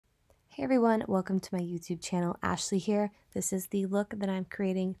Hey everyone, welcome to my YouTube channel. Ashley here. This is the look that I'm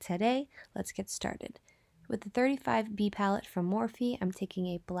creating today. Let's get started. With the 35B palette from Morphe, I'm taking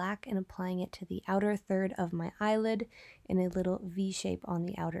a black and applying it to the outer third of my eyelid in a little V shape on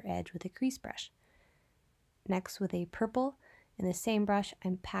the outer edge with a crease brush. Next, with a purple, in the same brush,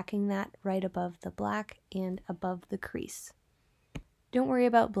 I'm packing that right above the black and above the crease. Don't worry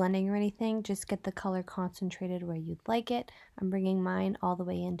about blending or anything, just get the color concentrated where you'd like it. I'm bringing mine all the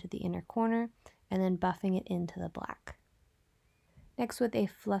way into the inner corner and then buffing it into the black. Next, with a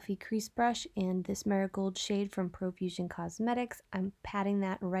fluffy crease brush and this marigold shade from Profusion Cosmetics, I'm patting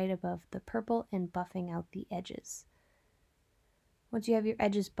that right above the purple and buffing out the edges. Once you have your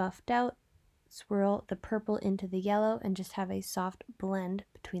edges buffed out, swirl the purple into the yellow and just have a soft blend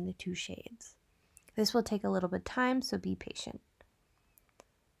between the two shades. This will take a little bit of time, so be patient.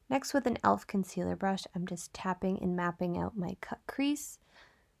 Next, with an e.l.f. concealer brush, I'm just tapping and mapping out my cut crease,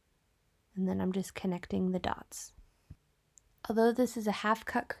 and then I'm just connecting the dots. Although this is a half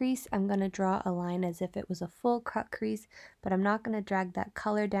cut crease, I'm going to draw a line as if it was a full cut crease, but I'm not going to drag that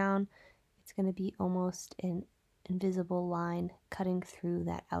color down. It's going to be almost an invisible line cutting through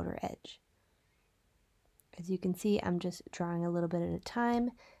that outer edge. As you can see, I'm just drawing a little bit at a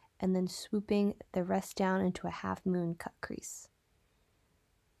time and then swooping the rest down into a half moon cut crease.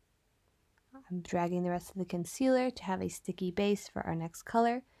 I'm dragging the rest of the concealer to have a sticky base for our next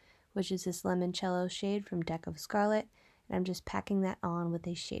color, which is this Lemoncello shade from Deck of Scarlet, and I'm just packing that on with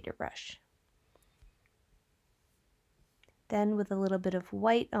a shader brush. Then, with a little bit of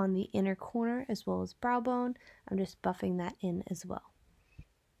white on the inner corner as well as brow bone, I'm just buffing that in as well.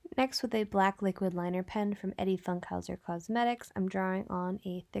 Next, with a black liquid liner pen from Eddie Funkhauser Cosmetics, I'm drawing on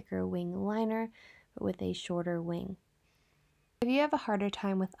a thicker wing liner, but with a shorter wing. If you have a harder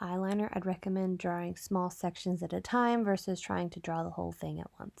time with eyeliner, I'd recommend drawing small sections at a time versus trying to draw the whole thing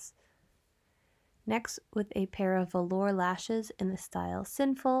at once. Next, with a pair of velour lashes in the style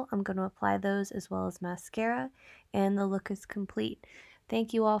Sinful, I'm going to apply those as well as mascara, and the look is complete.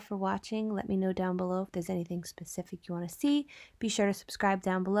 Thank you all for watching. Let me know down below if there's anything specific you want to see. Be sure to subscribe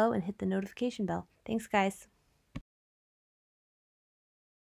down below and hit the notification bell. Thanks, guys.